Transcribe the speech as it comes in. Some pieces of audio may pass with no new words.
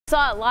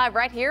Saw it live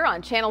right here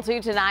on Channel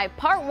 2 tonight.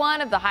 Part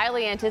 1 of the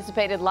highly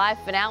anticipated live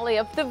finale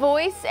of The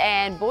Voice,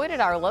 and boy did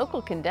our local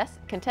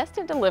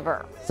contestant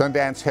deliver.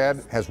 Sundance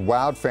Head has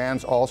wowed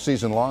fans all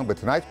season long, but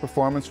tonight's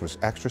performance was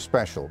extra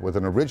special with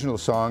an original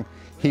song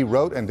he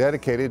wrote and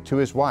dedicated to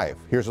his wife.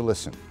 Here's a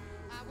listen.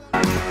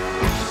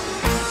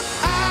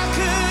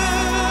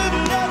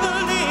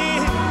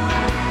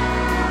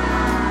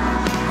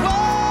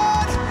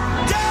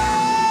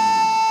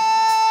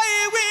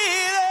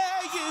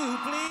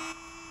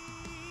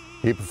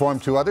 He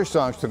performed 2 other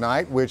songs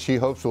tonight, which he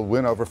hopes will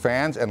win over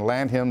fans and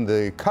land him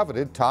the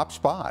coveted top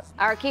spot.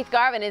 Our Keith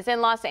Garvin is in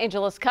Los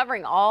Angeles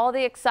covering all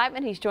the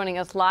excitement. He's joining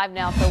us live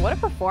now. So what a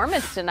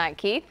performance tonight,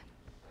 Keith.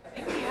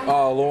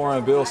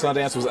 Lauren, Bill,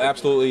 Sundance was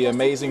absolutely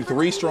amazing.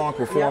 3 strong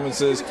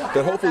performances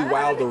that hopefully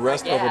wowed the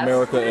rest of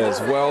America as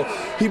well.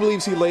 He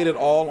believes he laid it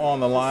all on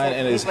the line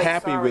and is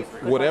happy with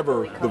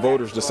whatever the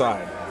voters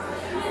decide.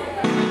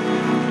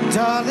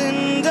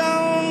 Darling,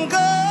 don't go.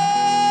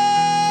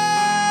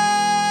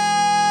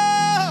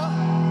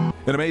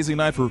 An amazing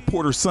night for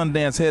reporter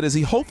Sundance Head as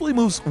he hopefully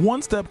moves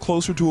one step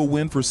closer to a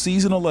win for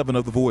season 11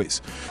 of The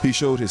Voice. He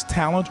showed his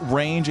talent,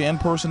 range, and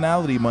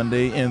personality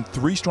Monday in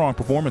 3 strong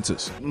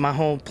performances. My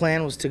whole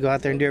plan was to go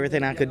out there and do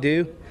everything I could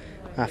do.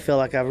 I feel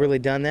like I've really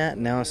done that.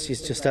 Now it's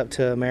just up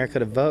to America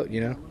to vote, you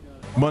know.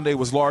 Monday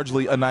was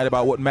largely a night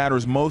about what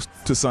matters most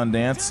to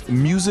Sundance,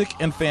 music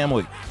and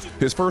family.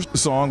 His first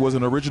song was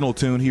an original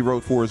tune he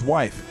wrote for his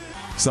wife.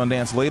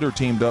 Sundance later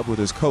teamed up with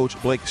his coach,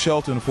 Blake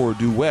Shelton, for a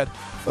duet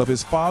of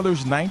his father's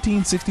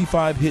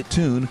 1965 hit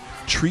tune,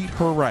 Treat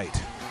Her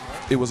Right.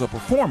 It was a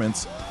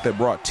performance that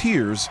brought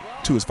tears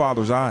to his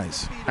father's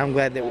eyes. I'm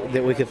glad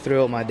that we could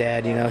thrill my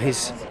dad. You know,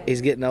 he's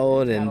getting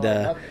old and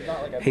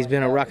he's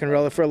been a rock and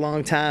roller for a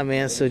long time,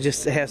 man. So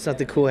just to have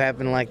something cool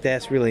happen like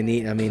that's really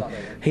neat. I mean,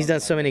 he's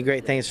done so many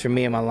great things for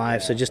me in my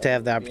life, so just to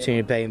have the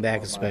opportunity to pay him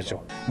back is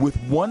special. With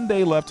 1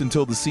 day left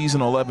until the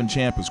season 11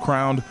 champ is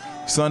crowned,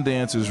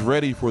 Sundance is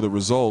ready for the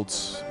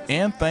results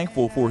and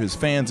thankful for his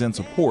fans and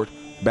support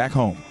back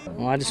home.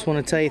 Well, I just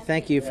want to tell you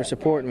thank you for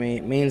supporting me.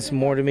 It means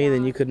more to me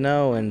than you could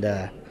know, and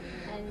I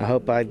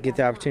hope I get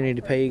the opportunity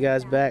to pay you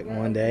guys back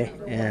one day,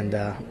 and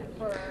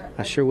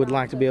I sure would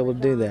like to be able to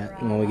do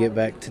that when we get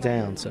back to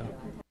town. So.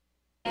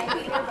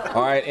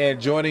 All right,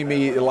 and joining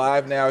me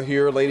live now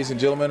here, ladies and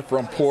gentlemen,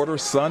 from Porter,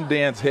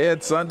 Sundance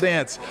Head.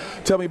 Sundance,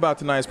 tell me about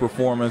tonight's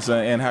performance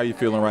and how you're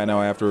feeling right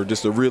now after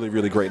just a really,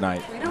 really great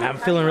night. I'm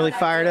feeling really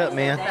fired up,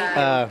 man.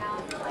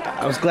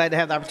 I was glad to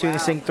have the opportunity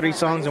to sing 3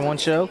 songs in one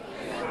show,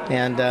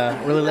 and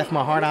really left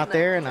my heart out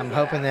there, and I'm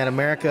hoping that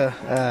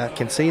America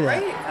can see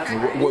that.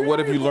 What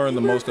have you learned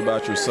the most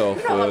about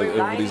yourself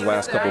over these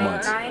last couple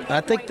months? I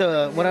think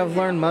what I've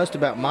learned most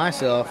about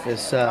myself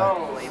is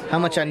how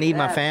much I need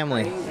my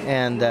family,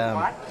 and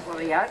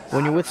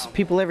when you're with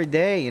people every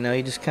day, you know,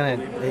 you just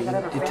kind of,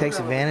 it takes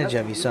advantage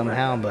of you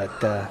somehow,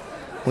 but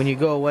when you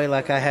go away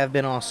like I have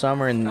been all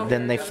summer and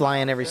then they fly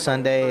in every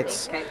Sunday,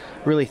 it's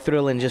really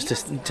thrilling just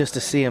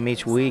to see them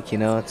each week. You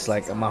know, it's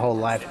like my whole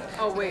life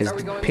is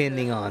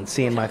depending on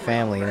seeing my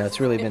family. You know, it's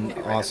really been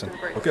awesome.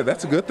 Okay,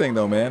 that's a good thing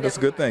though, man. That's a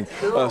good thing.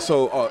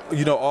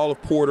 You know, all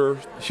of Porter,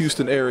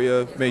 Houston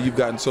area, man, you've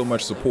gotten so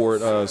much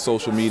support,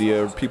 social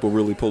media, people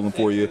really pulling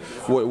for you.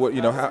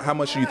 You know, how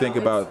much do you think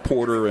about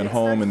Porter and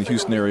home and the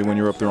Houston area when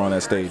you're up there on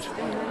that stage?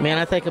 Man,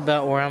 I think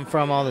about where I'm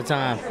from all the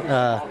time.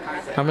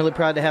 I'm really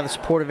proud to have the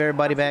support of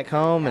everybody back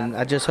home, and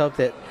I just hope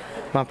that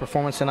my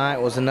performance tonight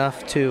was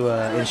enough to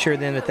ensure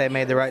them that they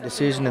made the right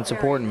decision in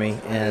supporting me.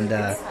 And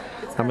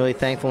I'm really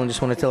thankful and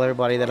just want to tell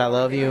everybody that I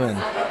love you, and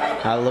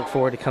I look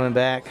forward to coming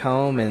back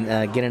home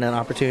and getting an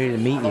opportunity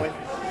to meet you.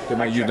 Okay,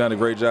 man, you've done a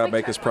great job.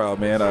 Make us proud,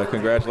 man.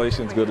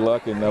 Congratulations, good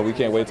luck, and we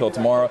can't wait till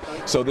tomorrow.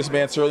 So this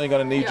man's certainly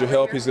going to need your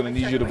help. He's going to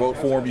need you to vote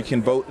for him. You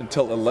can vote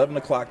until 11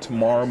 o'clock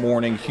tomorrow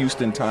morning,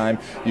 Houston time.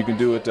 You can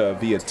do it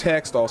via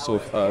text, also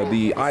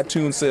the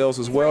iTunes sales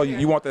as well.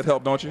 You want that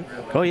help, don't you?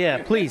 Oh,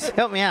 yeah. Please,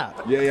 help me out.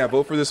 Yeah.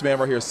 Vote for this man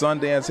right here,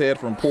 Sundance Head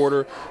from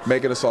Porter,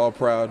 making us all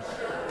proud.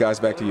 Guys,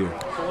 back to you.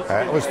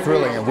 That was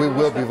thrilling, and we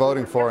will be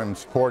voting for him and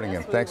supporting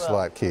him. Thanks a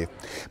lot, Keith.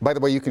 By the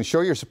way, you can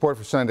show your support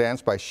for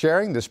Sundance by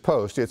sharing this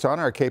post. It's on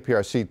our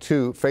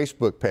KPRC2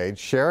 Facebook page.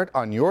 Share it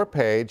on your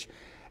page,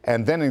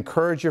 and then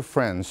encourage your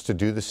friends to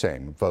do the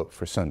same. Vote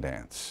for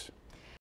Sundance.